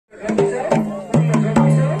Wanshuwa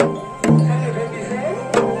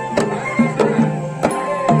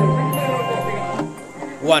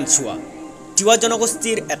Tiwa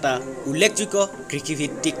জনগোষ্ঠীৰ এটা উল্লেখযোগ্য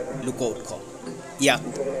কৃষিভিত্তিক লোক উৎসৱ ইয়াক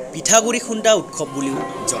পিঠাগুৰি খুন্দা উৎসৱ বুলিও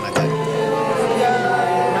জনা যায়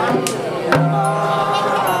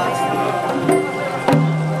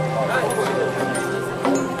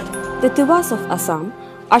The Tiwas of Assam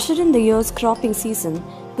ushered in the year's cropping season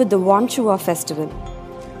with the Wanshuwa festival.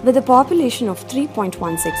 With a population of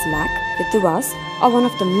 3.16 lakh, the Tiwas are one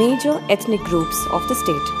of the major ethnic groups of the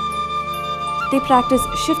state. They practice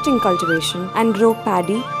shifting cultivation and grow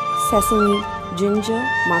paddy, sesame, ginger,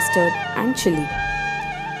 mustard and chili.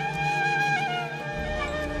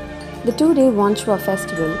 The two-day Wanshuwa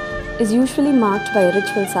festival is usually marked by a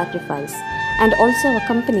ritual sacrifice and also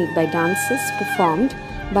accompanied by dances performed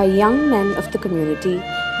by young men of the community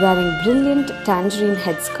wearing brilliant tangerine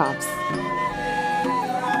headscarves.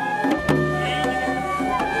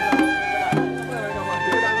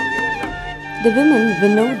 The women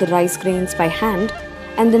winnow the rice grains by hand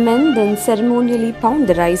and the men then ceremonially pound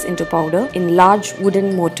the rice into powder in large wooden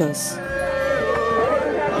mortars.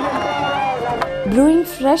 Brewing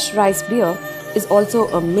fresh rice beer is also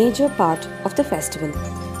a major part of the festival.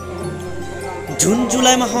 June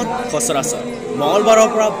July mahot Fosarasor, Mongolbaৰৰ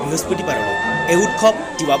পৰা বৃহস্পতিবাৰলৈ এই উৎসৱ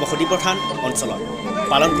তিৱা বসতি প্ৰধান অঞ্চলত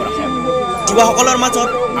পালন কৰা হয়। তিৱাসকলৰ মাজত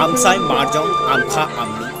আমচাই, মাৰজং, আমখা,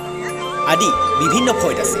 আমনি আদি বিভিন্ন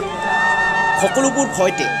ভয়ত আছে। সকলোবোৰ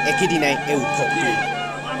ভয়তে একেদিনাই এই উৎসৱটো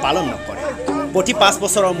পালন নকৰে। প্ৰতি 5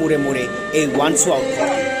 বছৰৰ মূৰে মূৰে এই ওৱানছুৱা উৎসৱ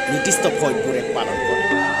নিৰ্দিষ্ট ভয়বোৰে পালন কৰে।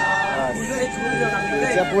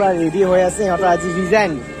 এতিয়া পুৰা ৰেডি হৈ আছে সিহঁতৰ আজি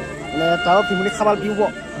ডিজাইন মানে তাও ফিমলি খাবাল পিউব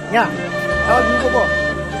হ্যাঁ খাবাল পিউব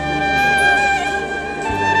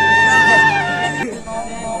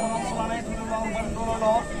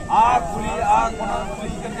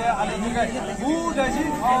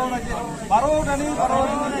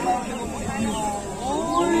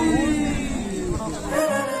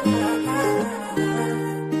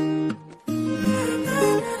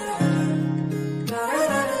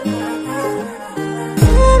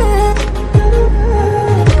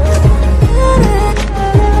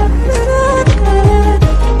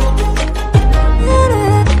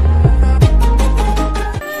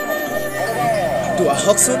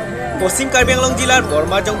হকসুন পশ্চিম কাৰ্বি আংলং জিলাৰ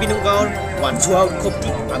বৰমাৰজং পিনুং গাঁৱৰ ওৱানছুৱা উৎসৱটি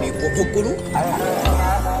আমি উপভোগ কৰোঁ।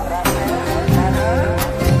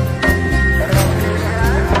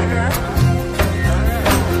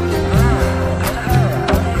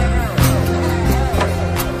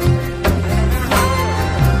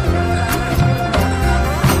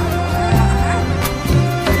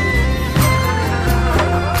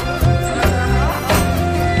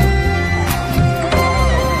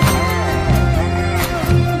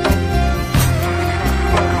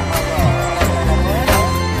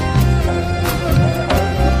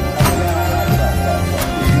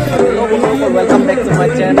 Welcome back to my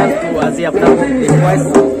channel. To আজি আপোনালোকক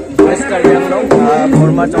দেখুৱাইছো ওয়েষ্ট কাৰ্বি আংলং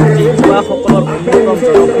বৰমাৰজং তিৱাসকলৰ অন্যতম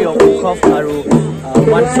জনপ্ৰিয় উৎসৱ আৰু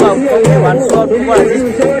ওৱানছুৱা উৎসৱ। ওৱানছুৱা উৎসৱৰ আজি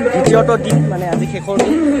দ্বিতীয়টো দিন মানে আজি শেষৰ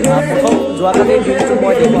দিন। প্ৰথম যোৱাকালিৰ দিনটো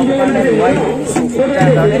মই দেখুৱাবৰ কাৰণে নোৱাৰিলোঁ অসুবিধাৰ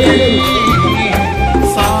কাৰণে।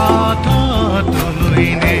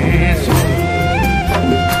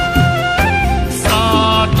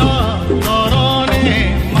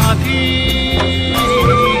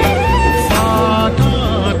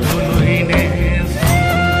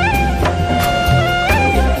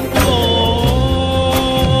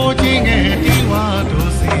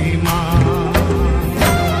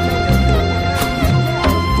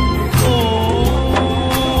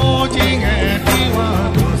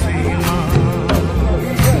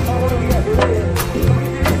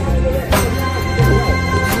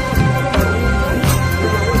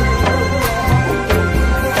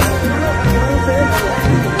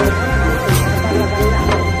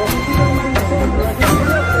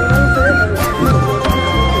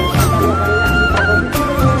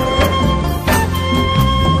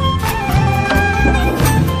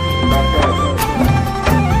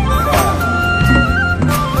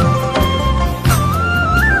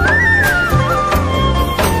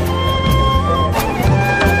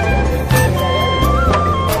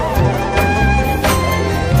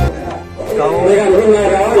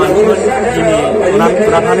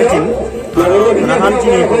 Nahan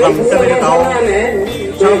sini program kita tahu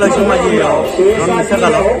Sangla cuma dia non bisa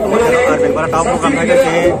kalau ada para tahu program mereka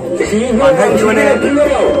sih mana itu mana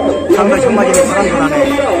Sangla cuma dia program mana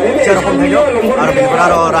cara pun saja ada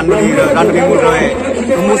para randu muda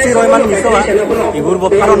Musi Royman Misoa, Igurbo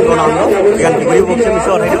Paron Ronaldo, and Igurbo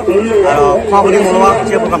Miso, Fabri Mola,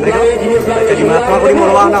 Chepo Campedo, Kadima, Fabri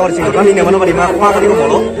Mola, or Chimani, never nobody, Fabri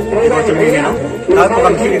Molo, or Chimino, Taco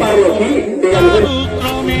Campedo.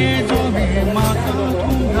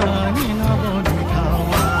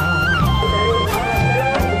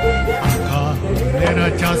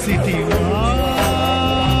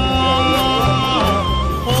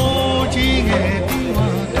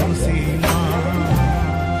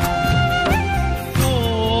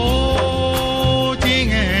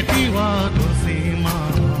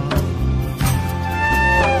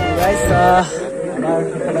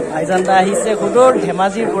 আইজানটা আহিছে খুদৰ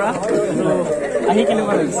ধেমাজিৰ পৰা আহি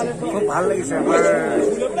কেনেকুৱা লাগিছে খুব ভাল লাগিছে আমাৰ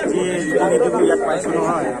যি ৰীতি-নীতিটো ইয়াত পাইছো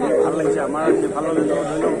নহয় ভাল লাগিছে আমাৰ ফাললৈ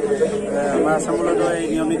ধৰি লওক আমাৰ আসামলৈ এই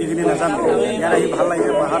নিয়ম নীতিখিনি নাজানো ইয়াত আহি ভাল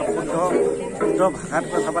লাগিছে পাহাৰ শুদ্ধ ভাষাত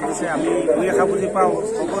কথা পাতিছে আমি দুই এষাৰ বুজি পাওঁ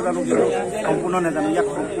সকলো জানো কিন্তু সম্পূৰ্ণ নাজানো ইয়াত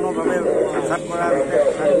সম্পূৰ্ণভাৱে ভাষাত কৰা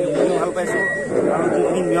শুনি ভাল পাইছোঁ আৰু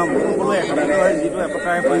যিখিনি নিয়ম সকলোৱে একত্ৰিত হৈ যিটো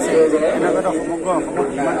একতাৰে কৰিছে এনেকৈ সমগ্ৰ অসমত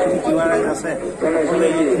যিমানখিনি তিৱা ৰাইজ আছে সকলোৱে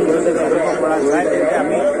এইখিনি যদি জানিব পৰা যায় তেন্তে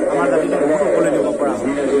আমি আমাৰ জাতিটো বহুত সকলোৱে দিব পৰা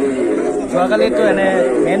হয় যোৱাকালিতো এনে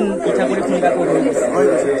মেইন পিঠাগুৰি খুন্দাটো হৈ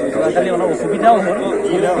গৈছে যোৱাকালি অলপ অসুবিধাও হ'ল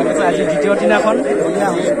আজি দ্বিতীয় দিনাখন বঢ়িয়া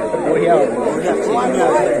হৈছে বঢ়িয়া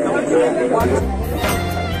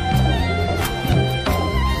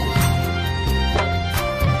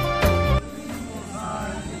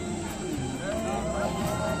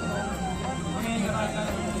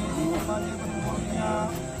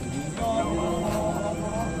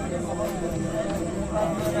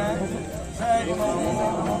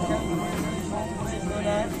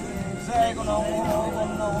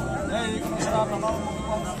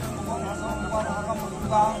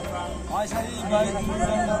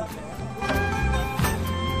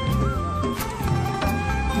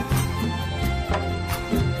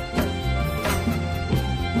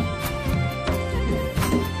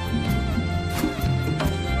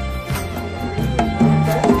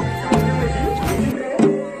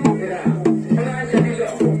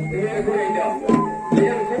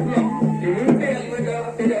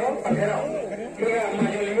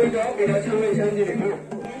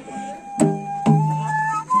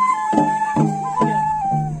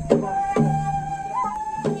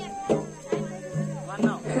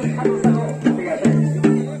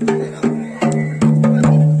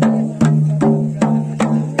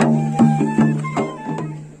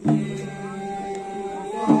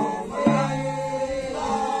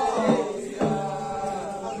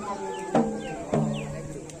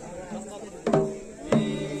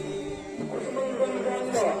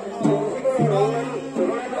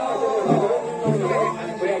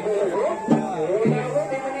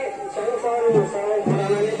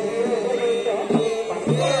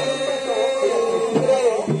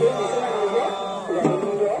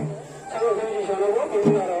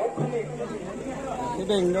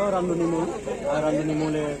Randuni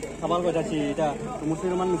mule kamal ko dachi ita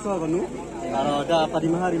musliman miso agonu aro da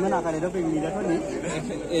padimah riman akare do pe mila thoni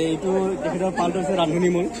eitu dekhidor palto se randuni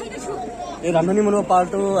mul ei randuni mul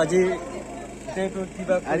palto aji teto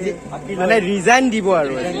kiba aji mane resign dibo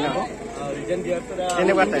aru resign diar pora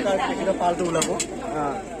eneba tai dekhidor palto ulabo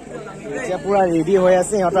etia pura ready hoy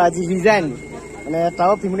ase hota aji resign mane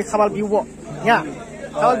tao pimuli khabal biubo ya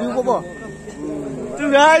khabal biubo to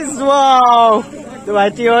guys wow to bhai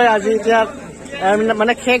hoy aji etia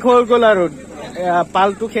মানে শেষ হৈ গ'ল আৰু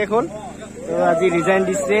পালটো শেষ হ'ল তো আজি resign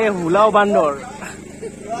দিছে হুলাও বান্দৰ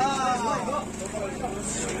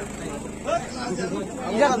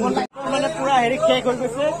মানে পুৰা হেৰি শেষ হৈ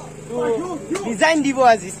গৈছে তো ৰিজাইন দিব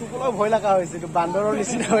আজি সকলো ভয় লগা হৈছে তো বান্দৰৰ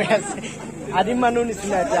নিচিনা হৈ আছে আদিম মানুহ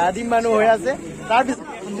নিচিনা আদিম মানুহ হৈ আছে তাৰ পিছত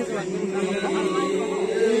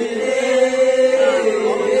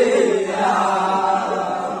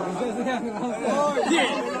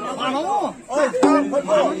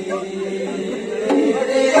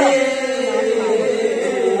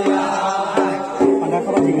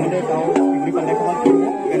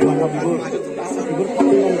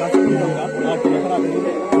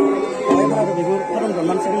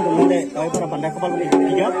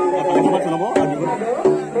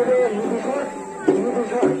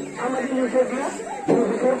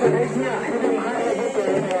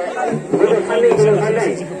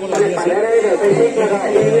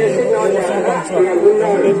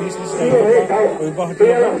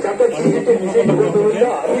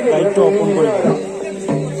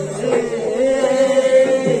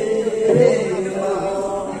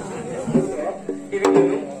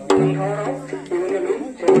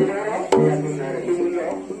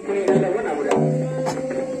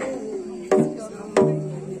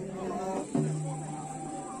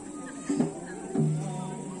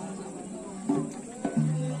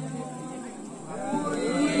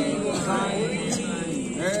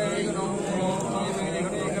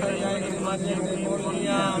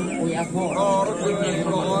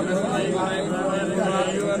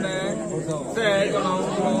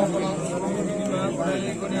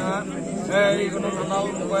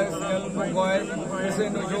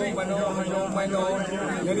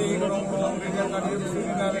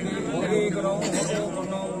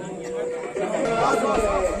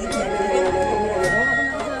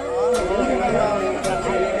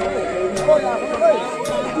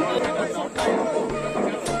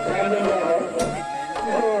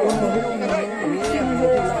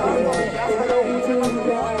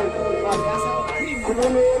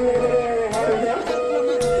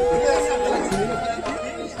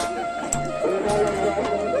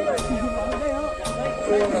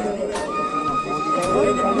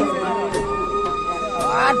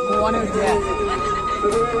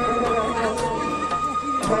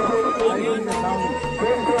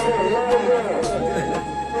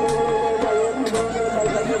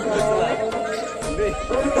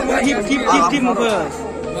Keep moving.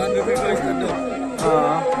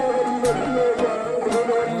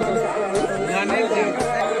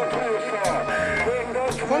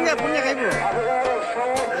 Punya kayak bu.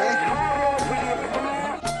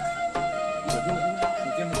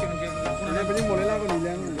 Ini punya boleh lah kalau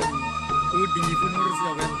bilang. Tuh tinggi pun harus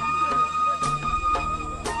siapa?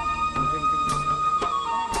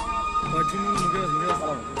 Baju mungkin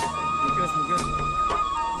salah. Mungkin.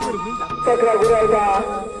 Sekarang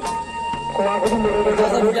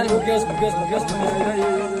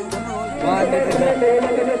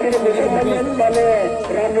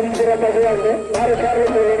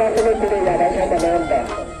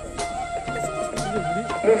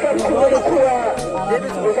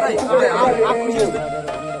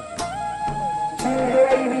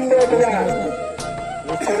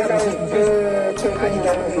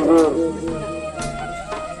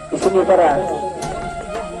kita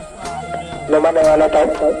Leman yang ala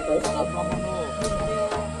tahu.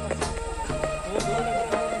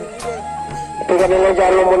 Itu kan yang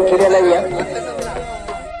jalan muncul lagi ya.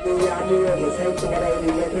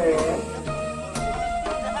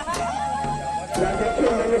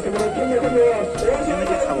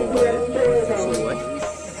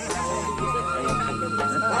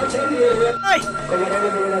 Hai.